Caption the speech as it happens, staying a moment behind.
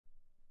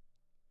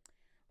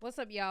What's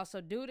up, y'all?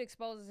 So dude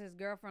exposes his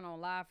girlfriend on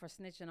live for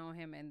snitching on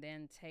him and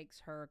then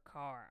takes her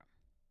car.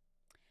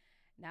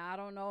 Now, I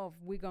don't know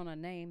if we're going to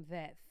name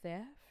that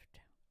theft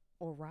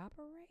or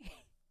robbery.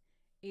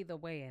 Either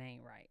way, it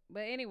ain't right.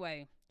 But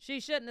anyway, she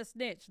shouldn't have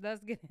snitched.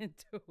 Let's get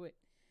into it.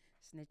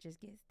 Snitches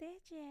get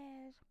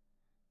stitches.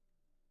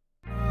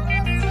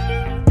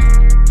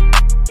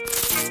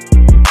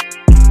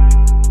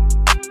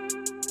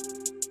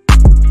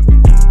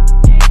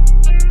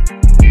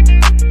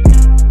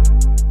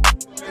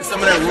 Some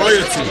of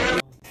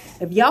that royalty.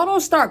 If y'all don't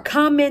start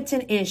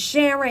commenting and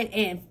sharing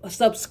and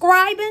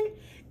subscribing,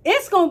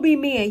 it's going to be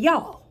me and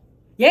y'all.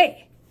 Yeah.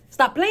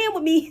 Stop playing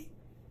with me.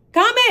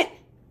 Comment.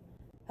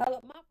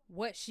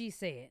 What she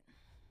said.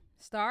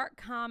 Start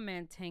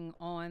commenting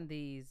on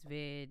these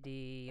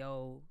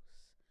videos.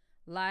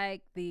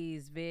 Like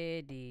these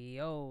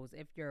videos.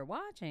 If you're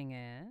watching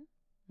it,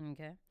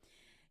 okay,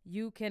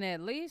 you can at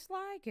least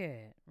like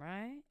it,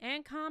 right?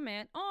 And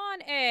comment on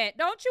it.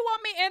 Don't you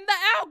want me in the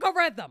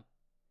algorithm?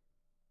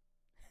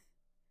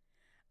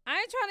 I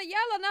ain't trying to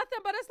yell or nothing,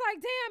 but it's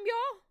like, damn,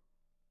 y'all.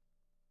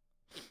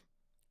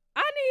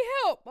 I need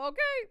help,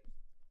 okay?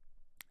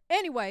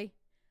 Anyway,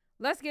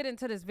 let's get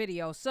into this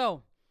video.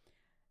 So,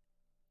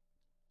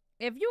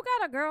 if you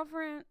got a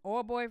girlfriend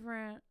or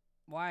boyfriend,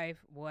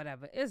 wife,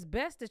 whatever, it's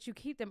best that you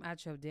keep them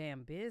out your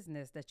damn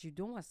business, that you're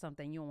doing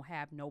something you don't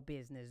have no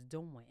business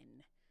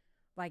doing.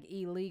 Like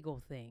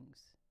illegal things.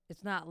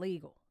 It's not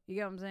legal. You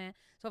get what I'm saying?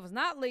 So if it's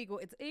not legal,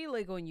 it's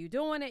illegal, and you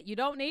doing it, you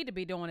don't need to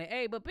be doing it.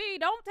 A, but B,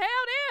 don't tell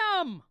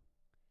them.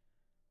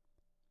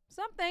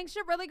 Some things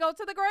should really go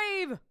to the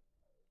grave.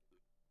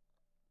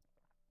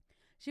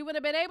 She would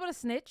have been able to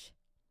snitch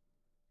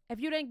if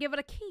you didn't give it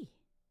a key.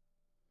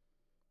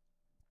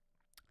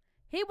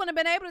 He wouldn't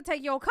have been able to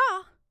take your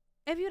car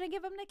if you didn't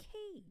give him the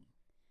key.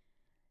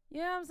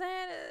 You know what I'm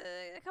saying?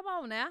 Come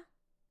on now.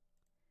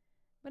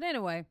 But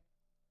anyway,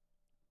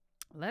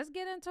 let's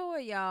get into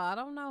it, y'all. I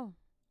don't know.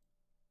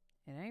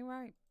 It ain't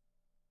right.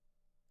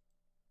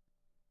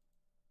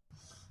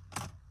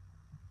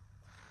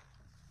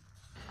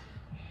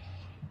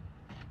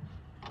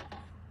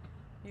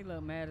 He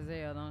look mad as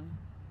hell, don't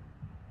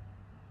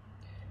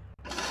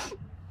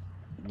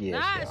he?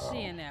 Yes, Not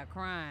she in there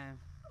crying.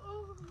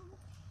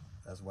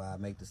 That's why I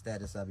make the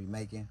status I be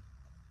making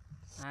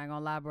I ain't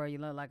gonna lie, bro. You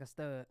look like a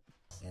stud.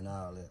 and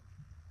all that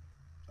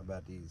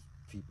about these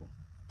people.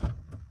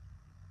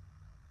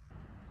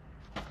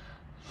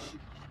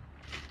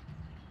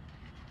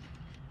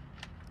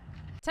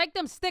 Take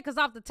them stickers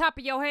off the top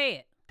of your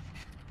head.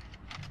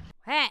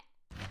 Hat.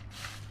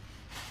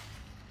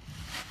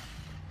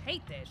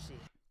 Hate that shit.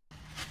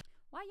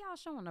 Why y'all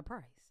showing the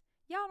price?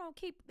 Y'all don't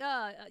keep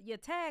your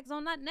tags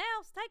on nothing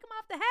else. Take them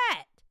off the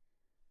hat.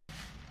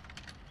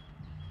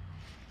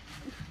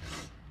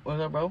 What's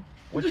up, bro?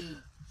 What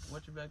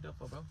you backed up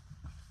for, bro?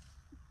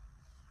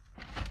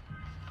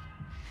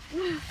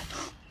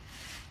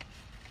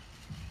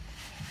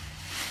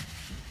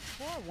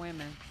 Poor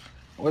women.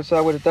 What's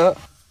up with the thought?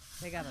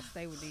 They gotta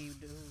stay with these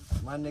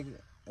dudes. My nigga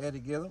Eddie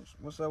Gillums.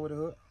 What's up with the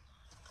hood?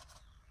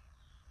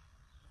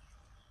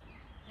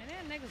 And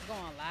then niggas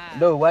going live.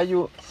 Dude, why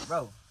you,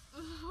 bro?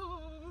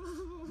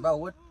 Bro,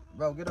 what?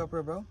 Bro, get up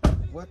here, bro.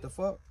 What the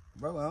fuck,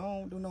 bro? I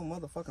don't do no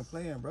motherfucking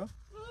playing, bro.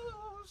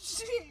 Oh,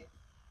 shit.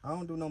 I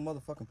don't do no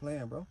motherfucking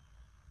playing, bro.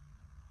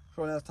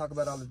 So let's talk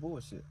about all this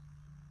bullshit.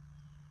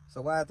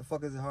 So why the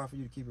fuck is it hard for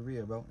you to keep it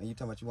real, bro? And you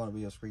talking about you want to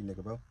be a street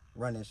nigga, bro?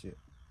 Run that shit.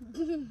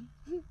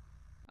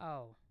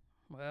 Oh,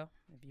 well,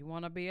 if you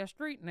want to be a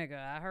street nigga,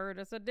 I heard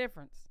it's a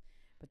difference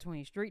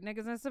between street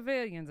niggas and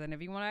civilians. And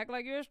if you want to act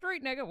like you're a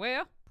street nigga,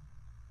 well,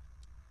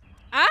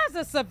 I's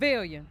a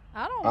civilian.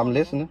 I'm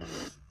listening.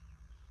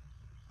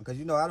 Because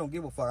you know I don't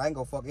give a fuck. I ain't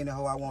gonna fuck any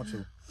hoe I want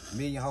to.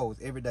 Million hoes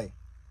every day.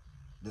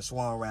 Just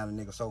swan around a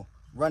nigga. So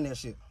run that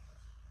shit.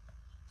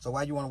 So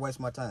why you want to waste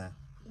my time?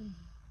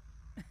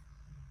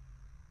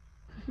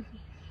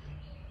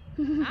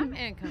 I'm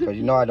in Because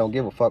you know I don't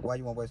give a fuck. Why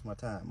you want to waste my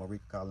time,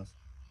 Marika Collins?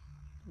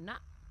 Not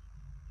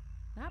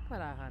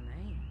put out her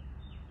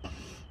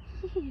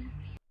name.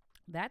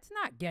 That's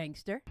not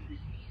gangster.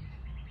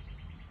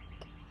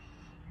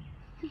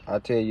 I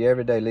tell you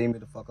every day, leave me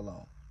the fuck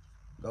alone.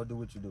 Go do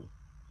what you do.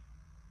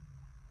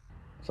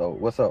 So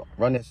what's up?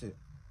 Run that shit.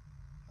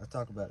 Let's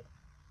talk about it.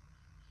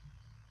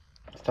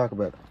 Let's talk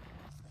about it.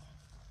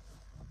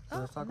 So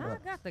let's talk now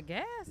about I got the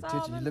gas. it. all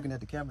Attention, you in- looking at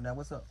the camera now.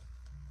 What's up?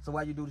 So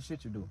why you do the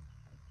shit you do?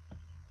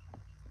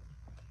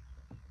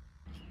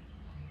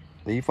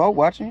 These folk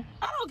watching.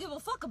 I don't give a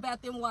fuck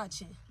about them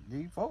watching.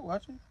 These folk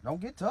watching.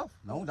 Don't get tough.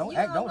 Don't You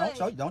act. know Don't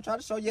show. what? Don't try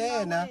to show your You know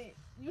ass now. what?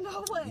 You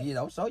know what? Yeah,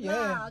 don't show your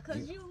Nah, ass. cause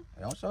you.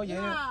 Don't show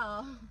your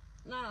ass.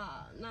 Nah.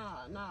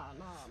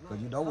 Cause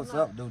you know what's I'm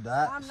up, dude.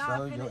 That I'm show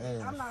not your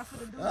finna, ass. I'm not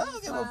finna do I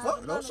don't give a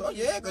fuck. Don't show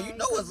your ass, cause you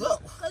know what's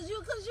up. Cause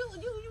you,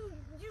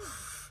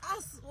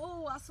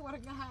 I swear to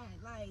God,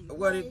 like.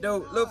 What it do?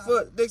 Little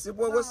foot, Dixie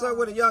boy. What's up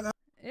with a young?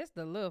 It's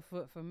the little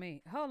foot for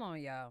me. Hold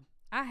on, y'all.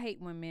 I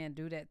hate when men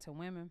do that to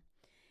women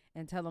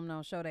and tell them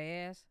don't show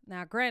their ass.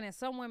 Now, granted,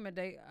 some women,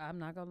 I'm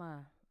not gonna lie.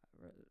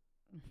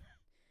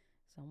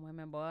 Some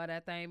women, boy,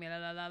 that thing, la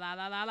la la la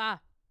la la la.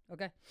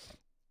 Okay.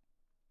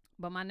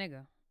 But my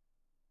nigga,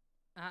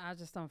 I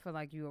just don't feel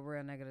like you a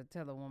real nigga to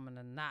tell a woman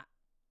to not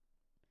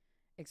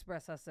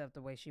express herself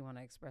the way she want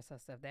to express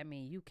herself. That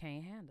means you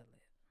can't handle it.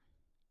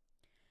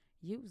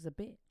 You's a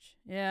bitch.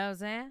 You know what I'm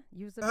saying?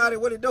 You's a bitch.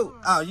 What it do?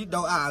 Oh, you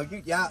don't.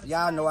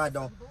 Y'all know I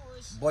don't.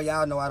 Boy,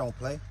 y'all know I don't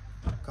play.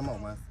 Come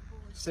on, man.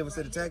 Silver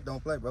City Tech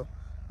don't play, bro.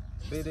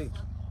 BD.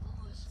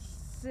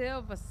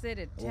 Silver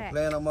City We're Tech.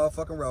 playing a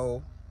motherfucking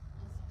role.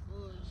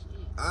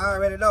 I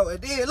already know.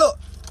 And then, look,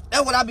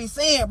 that's what I be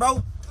saying,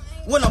 bro.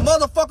 When a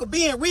motherfucker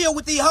being real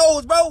with these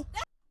hoes, bro.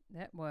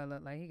 That boy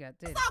look like he got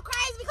titties. So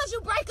crazy because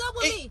you break up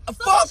with me. So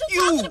fuck what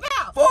you talking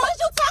about? Fuck What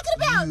you talking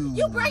about?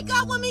 You break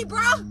up with me,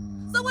 bro.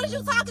 So what is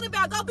you talking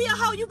about? Go be a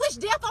hoe. You wish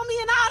death on me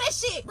and all that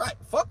shit. Right.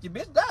 Fuck you,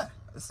 bitch. Die.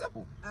 It's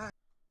simple.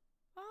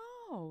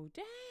 Oh,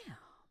 damn.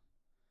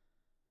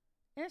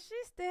 And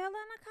she's still in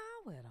the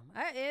car with him.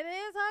 It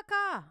is her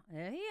car.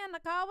 And he in the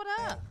car with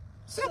her.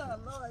 Simple.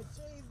 Oh, Lord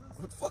Jesus.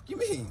 What the fuck you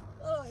mean?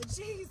 Lord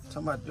Jesus.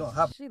 Talking about doing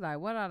hop. She like,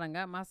 what I done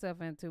got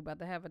myself into? About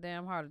to have a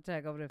damn heart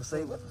attack over there.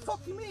 Say, what the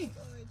fuck you mean?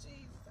 Lord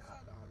Jesus. I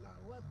don't know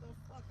what the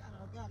fuck I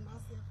done got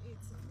myself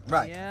into.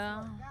 Right.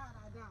 Yeah. God,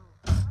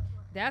 I don't.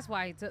 That's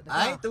why he took the car.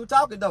 I ain't through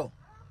talking, though.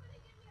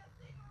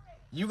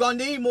 You gonna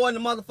need more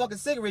than the motherfucking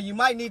cigarette. You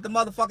might need the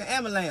motherfucking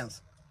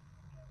ambulance.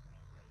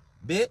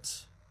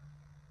 Bitch.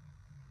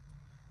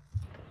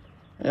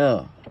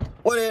 Yeah.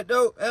 What it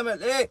do?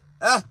 Emily?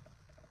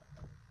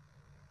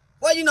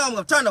 Well, you know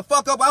I'm trying to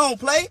fuck up. I don't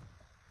play.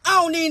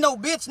 I don't need no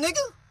bitch, nigga.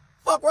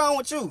 Fuck wrong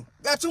with you?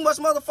 Got too much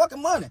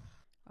motherfucking money.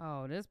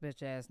 Oh, this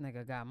bitch ass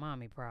nigga got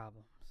mommy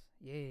problems.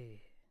 Yeah.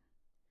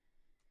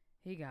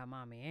 He got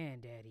mommy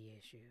and daddy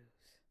issues.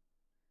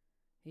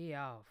 He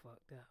all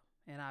fucked up.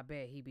 And I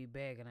bet he be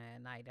begging her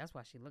at night. That's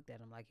why she looked at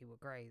him like he was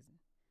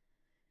crazy.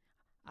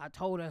 I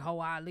told her how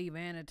I leave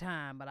any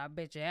time, but I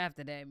bet you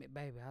after that,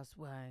 baby, I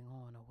swear I ain't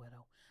going nowhere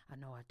though. I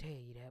know I tell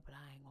you that, but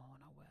I ain't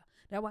going nowhere.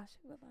 That's why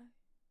she was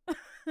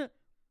like,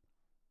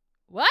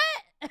 what?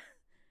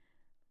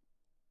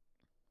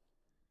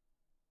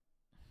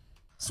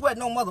 Sweat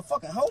no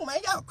motherfucking hoe,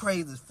 man. Y'all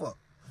crazy as fuck.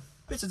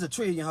 Bitches a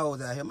trillion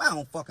hoes out here. Man, I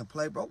don't fucking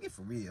play, bro. Get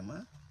for real,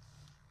 man.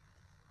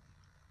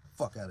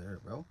 Fuck out of here,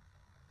 bro.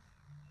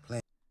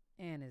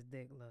 And his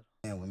dick little.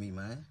 Playing with me,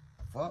 man.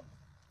 Fuck.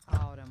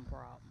 All them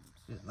problems.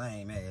 Just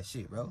lame ass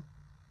shit, bro.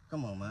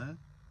 Come on, man.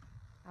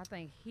 I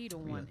think he the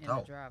Real one in the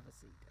talk. driver's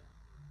seat though.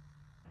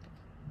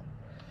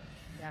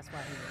 That's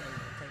why he was able to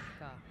take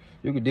the car.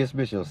 You can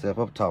dismiss yourself.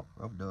 I'm talking.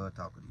 I'm done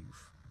talking to you.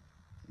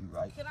 You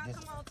right. Can I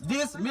come on to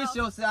Dismiss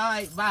yourself. All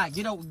right, bye.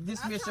 Get over.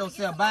 Dismiss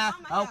yourself. Bye.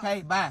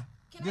 Okay, bye.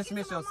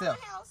 Dismiss yourself.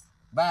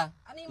 Bye.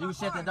 I need You my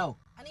shut car. the door.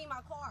 I need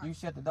my car. You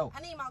shut the door. I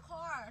need my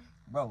car.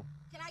 Bro.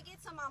 Can I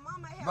get to my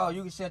mama house? Bro,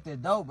 you can shut the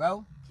door,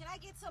 bro. Can I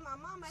get to my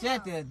mama house?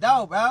 Shut the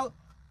door, bro.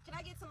 Can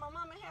I get to my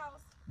mama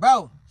house?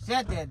 Bro,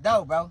 shut the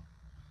door, bro.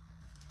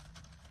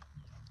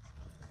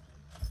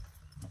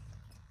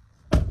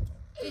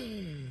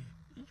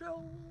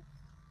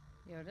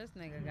 Yo, this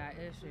nigga got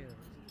issues.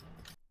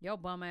 Your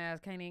bum ass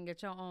can't even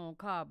get your own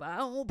car, but I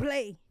don't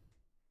play.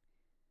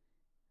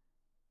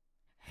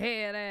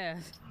 Head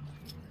ass.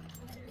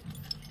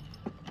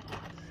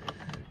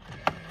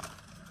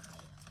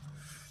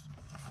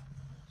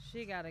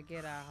 She gotta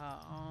get out her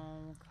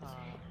own car.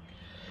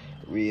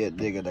 Real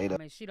nigga, they I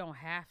mean, she don't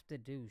have to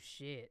do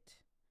shit.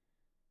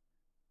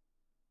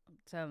 I'm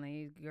telling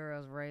you, these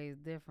girls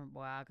raised different,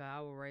 boy. I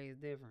was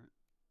raised different.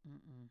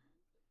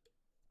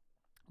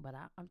 But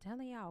I'm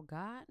telling y'all,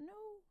 God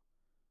knew.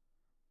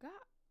 God,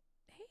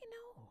 he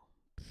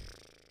knew.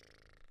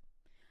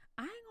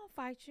 I ain't gonna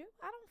fight you.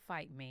 I don't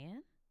fight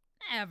men.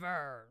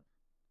 Never.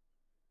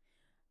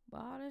 But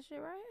all this shit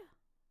right here.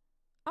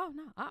 Oh,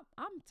 no.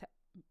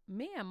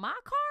 Me and my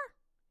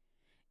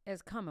car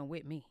is coming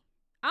with me.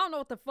 I don't know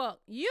what the fuck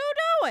you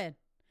doing.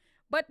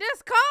 But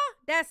this car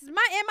that's in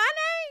my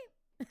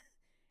name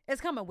is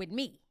coming with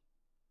me.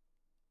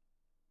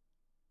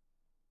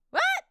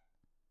 What?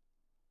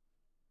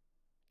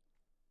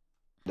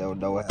 Don't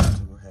know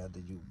how to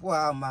you. Boy,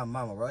 I'm my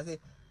mama, bro.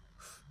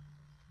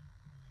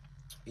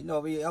 You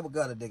know me, I'm a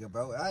gutter nigga,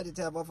 bro. I just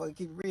tell motherfucker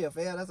keep it real,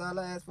 fam. That's all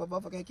I ask for.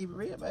 Motherfucker can't keep it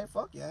real, man.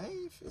 Fuck you. I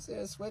ain't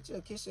said sweat you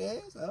or kiss your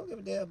ass. I don't give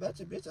a damn about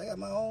you, bitch. I got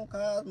my own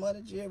cars,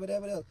 money, jewelry,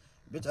 whatever else.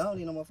 Bitch, I don't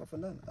need no motherfucker for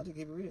nothing. I just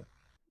keep it real.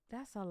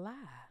 That's a lie.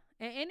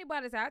 And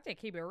anybody say, I just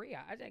keep it real.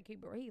 I just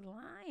keep it real. He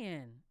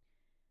lying.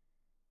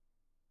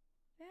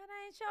 That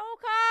ain't your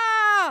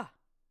car.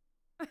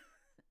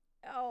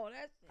 Oh,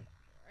 that's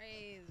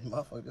crazy.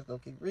 Motherfucker just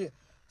don't keep it real.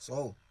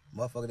 So,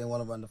 motherfucker didn't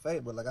want to run the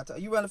Facebook. Like I tell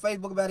you, run the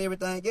Facebook about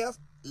everything else.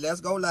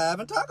 Let's go live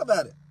and talk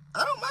about it.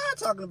 I don't mind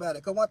talking about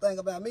it. Because one thing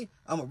about me,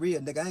 I'm a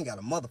real nigga. I ain't got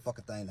a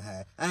motherfucking thing to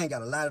hide. I ain't got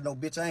to lie to no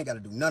bitch. I ain't got to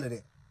do none of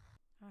that.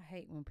 I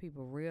hate when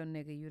people real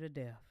nigga you to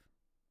death.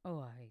 Oh,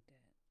 I hate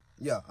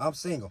that. Yeah, I'm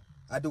single.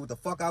 I do what the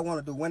fuck I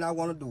want to do when I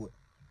want to do it.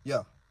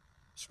 Yeah,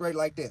 straight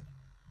like that.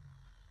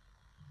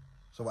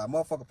 So while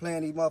motherfucker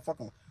playing these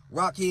motherfucking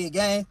rockhead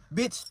game,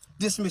 bitch,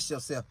 dismiss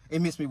yourself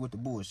and miss me with the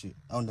bullshit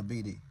on the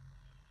BD.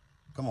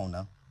 Come on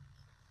now.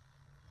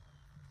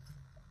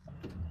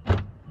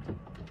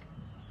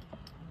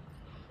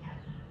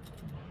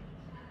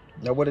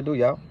 Now what to do,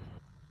 y'all?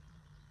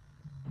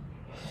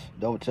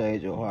 Don't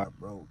change your heart,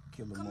 bro.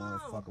 Kill a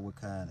motherfucker with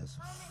kindness.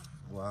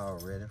 Well,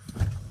 already.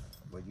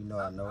 But you know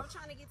I know. I'm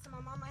trying to get to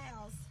my mama's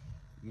house.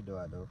 You know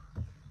I know.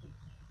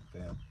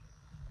 Fam.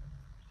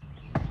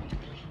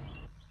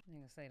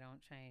 Nigga say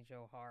don't change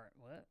your heart.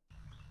 What?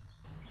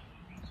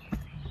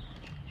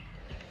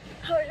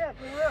 Hurry up,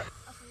 bro.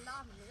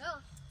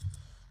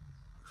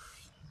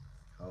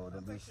 Oh,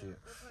 don't be shit.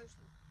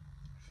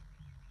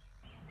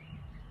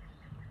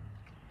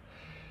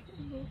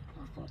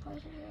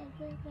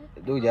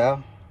 Do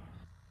y'all?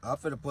 I'm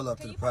finna pull up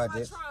to the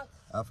projects.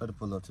 I'm finna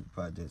pull up to the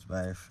projects,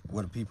 man.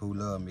 With the people who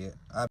love me.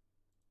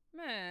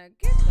 Man,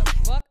 get the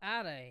fuck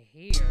out of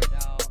here,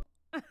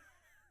 dog.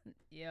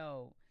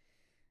 Yo.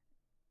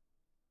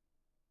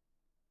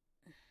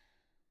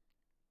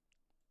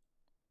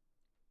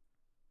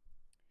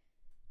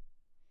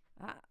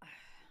 I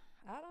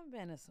done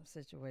been in some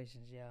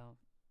situations, y'all,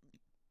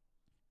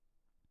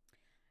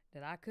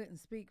 that I couldn't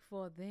speak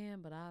for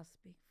then, but I'll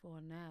speak for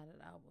now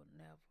that I will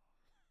never.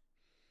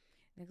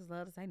 Niggas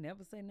love to say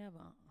never.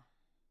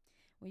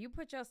 When you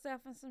put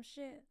yourself in some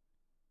shit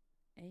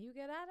and you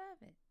get out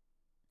of it,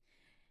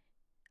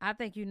 I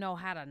think you know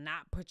how to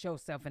not put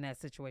yourself in that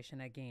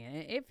situation again.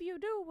 And if you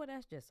do, well,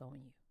 that's just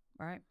on you,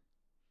 right?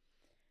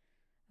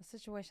 A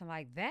situation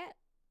like that,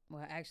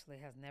 well, actually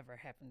has never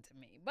happened to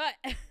me, but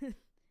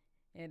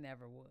it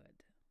never would.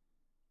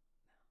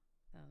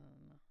 No.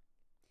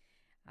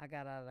 I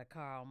got out of the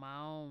car on my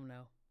own,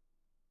 though.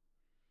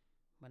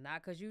 But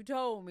not because you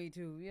told me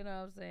to, you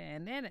know what I'm saying?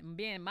 And then it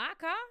being my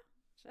car?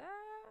 Child.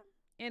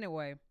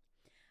 Anyway,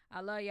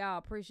 I love y'all.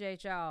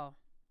 Appreciate y'all.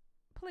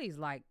 Please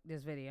like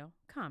this video,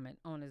 comment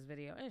on this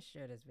video, and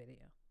share this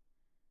video.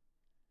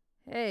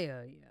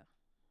 Hell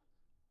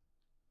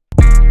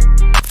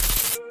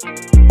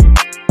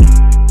yeah.